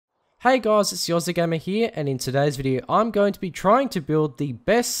Hey guys, it's YozzaGamer here, and in today's video I'm going to be trying to build the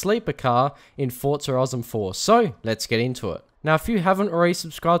best sleeper car in Forza Horizon 4, so let's get into it. Now if you haven't already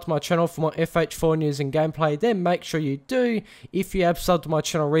subscribed to my channel for more FH4 news and gameplay, then make sure you do. If you have subbed to my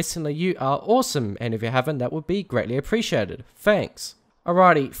channel recently, you are awesome, and if you haven't, that would be greatly appreciated. Thanks.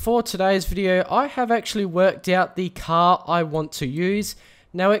 Alrighty, for today's video I have actually worked out the car I want to use.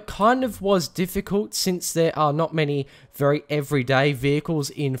 Now it kind of was difficult since there are not many very everyday vehicles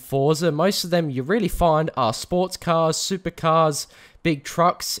in Forza. Most of them you really find are sports cars, supercars, big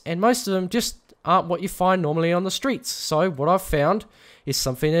trucks, and most of them just aren't what you find normally on the streets. So what I've found is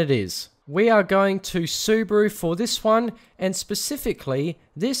something that is. We are going to Subaru for this one, and specifically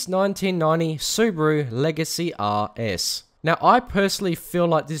this 1990 Subaru Legacy RS. Now I personally feel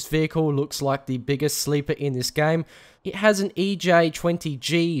like this vehicle looks like the biggest sleeper in this game. It has an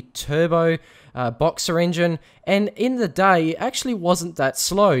EJ20G turbo boxer engine, and in the day it actually wasn't that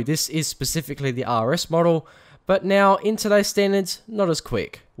slow. This is specifically the RS model, but now in today's standards, not as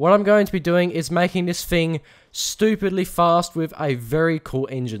quick. What I'm going to be doing is making this thing stupidly fast with a very cool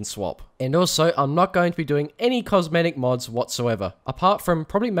engine swap. And also, I'm not going to be doing any cosmetic mods whatsoever, apart from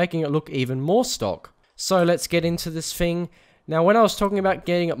probably making it look even more stock. So let's get into this thing. Now when I was talking about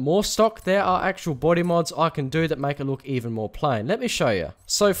getting it more stock, there are actual body mods I can do that make it look even more plain. Let me show you.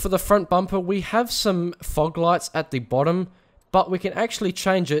 So for the front bumper, we have some fog lights at the bottom, but we can actually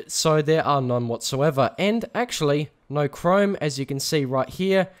change it so there are none whatsoever. And actually, no chrome, as you can see right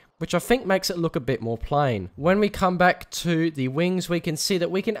here, which I think makes it look a bit more plain. When we come back to the wings, we can see that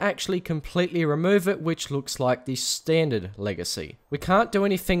we can actually completely remove it, which looks like the standard Legacy. We can't do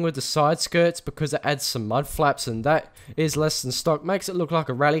anything with the side skirts because it adds some mud flaps, and that is less than stock, makes it look like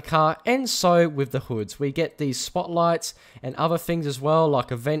a rally car. And so with the hoods, we get these spotlights and other things as well,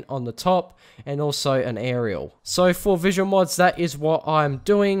 like a vent on the top and also an aerial. So for visual mods, that is what I'm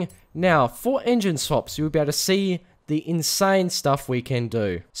doing. Now for engine swaps, you'll be able to see the insane stuff we can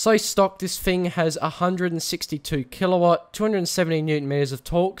do. So stock, this thing has 162 kilowatt, 270 newton meters of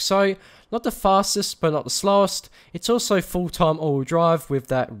torque, so not the fastest but not the slowest. It's also full-time all-wheel drive with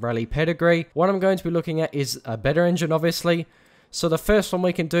that rally pedigree. What I'm going to be looking at is a better engine, obviously. So the first one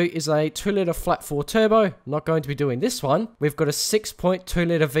we can do is a 2-litre flat 4 turbo. I'm not going to be doing this one. We've got a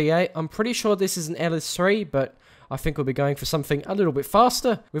 6.2-litre V8. I'm pretty sure this is an LS3, but I think we'll be going for something a little bit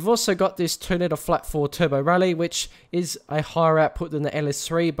faster. We've also got this 2-litre flat 4 turbo rally, which is a higher output than the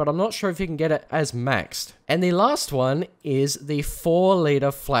LS3, but I'm not sure if you can get it as maxed. And the last one is the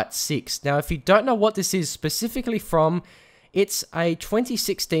 4-litre flat 6. Now, if you don't know what this is specifically from, it's a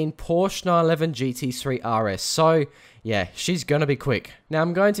 2016 Porsche 911 GT3 RS. So yeah, she's gonna be quick. Now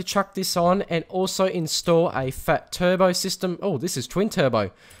I'm going to chuck this on and also install a fat turbo system. Oh, this is twin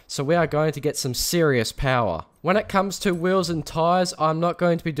turbo. So we are going to get some serious power. When it comes to wheels and tires, I'm not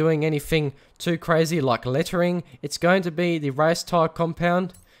going to be doing anything too crazy like lettering. It's going to be the race tire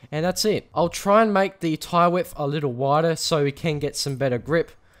compound, and that's it. I'll try and make the tire width a little wider so we can get some better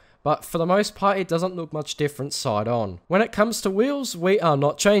grip, but for the most part it doesn't look much different side on. When it comes to wheels, we are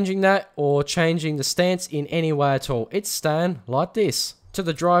not changing that or changing the stance in any way at all. It's staying like this. To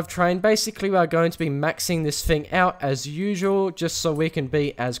the drivetrain, basically we are going to be maxing this thing out as usual, just so we can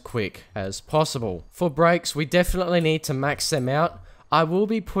be as quick as possible. For brakes, we definitely need to max them out. I will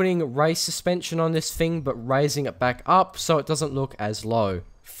be putting race suspension on this thing, but raising it back up so it doesn't look as low.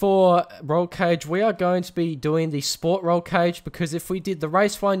 For roll cage, we are going to be doing the sport roll cage, because if we did the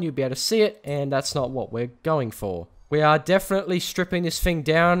race one, you'd be able to see it, and that's not what we're going for. We are definitely stripping this thing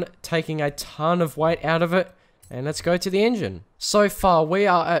down, taking a ton of weight out of it, and let's go to the engine. So far, we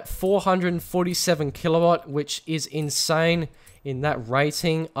are at 447 kilowatt, which is insane in that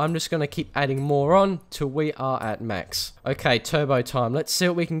rating. I'm just going to keep adding more on till we are at max. Okay, turbo time. Let's see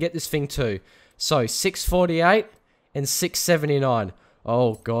what we can get this thing to. So 648 and 679.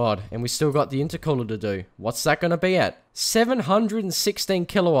 Oh god, and we still got the intercooler to do. What's that going to be at? 716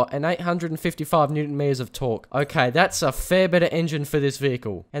 kilowatt and 855 newton meters of torque. Okay, that's a fair bit of engine for this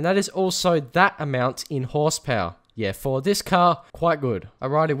vehicle. And that is also that amount in horsepower. Yeah, for this car, quite good.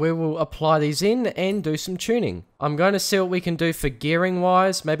 Alrighty, we will apply these in and do some tuning. I'm going to see what we can do for gearing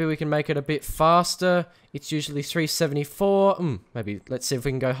wise. Maybe we can make it a bit faster. It's usually 374. Maybe let's see if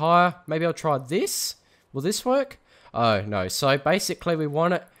we can go higher. Maybe I'll try this. Will this work? Oh no, so basically we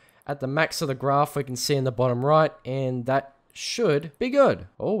want it at the max of the graph we can see in the bottom right, and that should be good.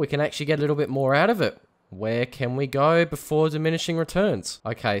 Oh, we can actually get a little bit more out of it. Where can we go before diminishing returns?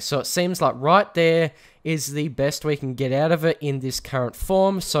 Okay, so it seems like right there is the best we can get out of it in this current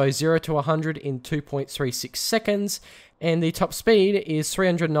form. So 0 to 100 in 2.36 seconds, and the top speed is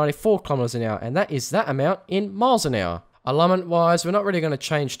 394 kilometers an hour, and that is that amount in miles an hour. Alignment wise, we're not really going to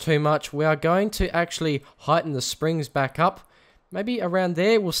change too much. We are going to actually heighten the springs back up. Maybe around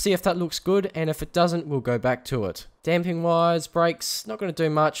there. We'll see if that looks good, and if it doesn't, we'll go back to it. Damping wise, brakes, not going to do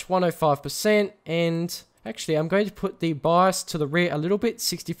much, 105%, and actually I'm going to put the bias to the rear a little bit,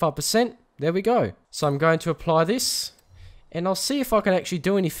 65%. There we go. So I'm going to apply this, and I'll see if I can actually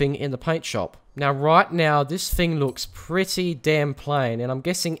do anything in the paint shop. Now right now, this thing looks pretty damn plain, and I'm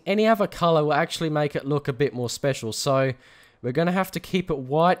guessing any other color will actually make it look a bit more special. So we're going to have to keep it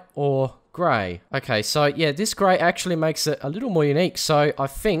white or grey. Okay, so yeah, this grey actually makes it a little more unique, so I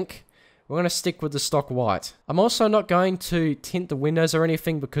think we're going to stick with the stock white. I'm also not going to tint the windows or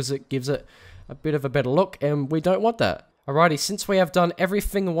anything because it gives it a bit of a better look, and we don't want that. Alrighty, since we have done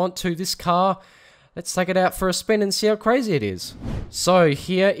everything we want to this car, let's take it out for a spin and see how crazy it is. So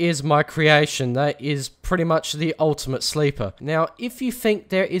here is my creation. That is pretty much the ultimate sleeper. Now, if you think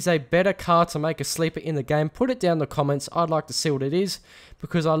there is a better car to make a sleeper in the game, put it down in the comments. I'd like to see what it is,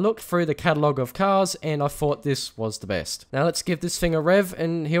 because I looked through the catalogue of cars and I thought this was the best. Now let's give this thing a rev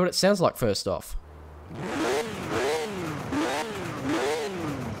and hear what it sounds like first off.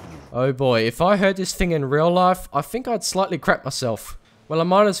 Oh boy, if I heard this thing in real life, I think I'd slightly crap myself. Well, I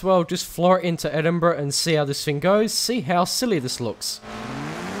might as well just floor it into Edinburgh and see how this thing goes, see how silly this looks.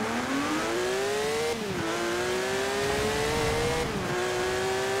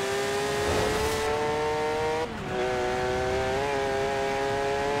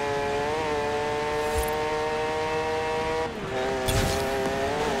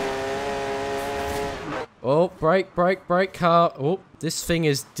 Oh, brake, car. Oh, this thing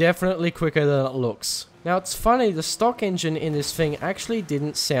is definitely quicker than it looks. Now, it's funny, the stock engine in this thing actually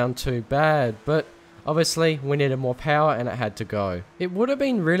didn't sound too bad, but obviously we needed more power and it had to go. It would have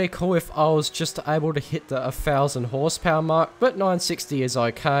been really cool if I was just able to hit the 1000 horsepower mark, but 960 is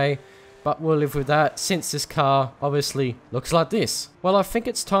okay. But we'll live with that since this car obviously looks like this. Well, I think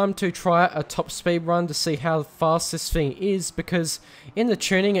it's time to try a top speed run to see how fast this thing is, because in the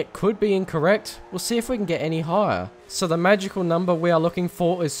tuning it could be incorrect. We'll see if we can get any higher. So the magical number we are looking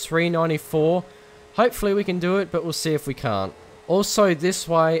for is 394. Hopefully we can do it, but we'll see if we can't. Also, this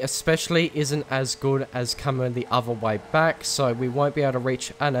way especially isn't as good as coming the other way back, so we won't be able to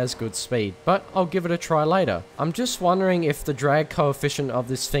reach an as good speed, but I'll give it a try later. I'm just wondering if the drag coefficient of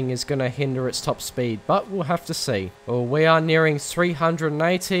this thing is going to hinder its top speed, but we'll have to see. Well, we are nearing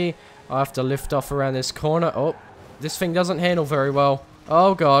 380. I have to lift off around this corner. Oh, this thing doesn't handle very well.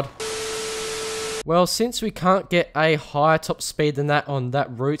 Oh god. Well, since we can't get a higher top speed than that on that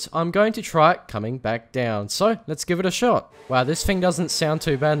route, I'm going to try it coming back down. So, let's give it a shot. Wow, this thing doesn't sound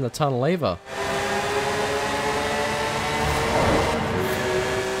too bad in the tunnel either.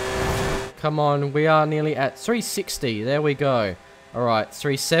 Come on, we are nearly at 360. There we go. Alright,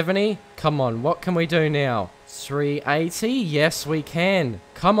 370. Come on, what can we do now? 380? Yes, we can.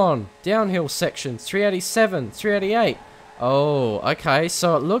 Come on, downhill section. 387, 388. Oh, okay,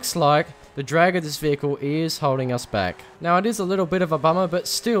 so it looks like the drag of this vehicle is holding us back. Now, it is a little bit of a bummer, but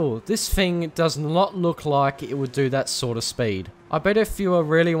still, this thing does not look like it would do that sort of speed. I bet if you were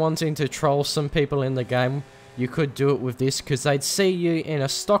really wanting to troll some people in the game, you could do it with this, because they'd see you in a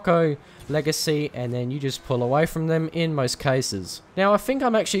Stocko Legacy and then you just pull away from them in most cases. Now, I think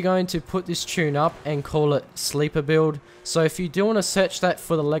I'm actually going to put this tune up and call it Sleeper Build. So if you do want to search that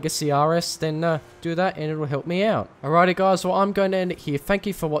for the Legacy RS, then do that and it'll help me out. Alrighty guys, well I'm going to end it here. Thank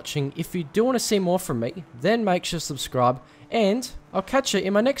you for watching. If you do want to see more from me, then make sure to subscribe, and I'll catch you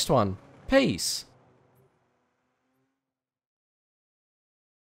in my next one. Peace.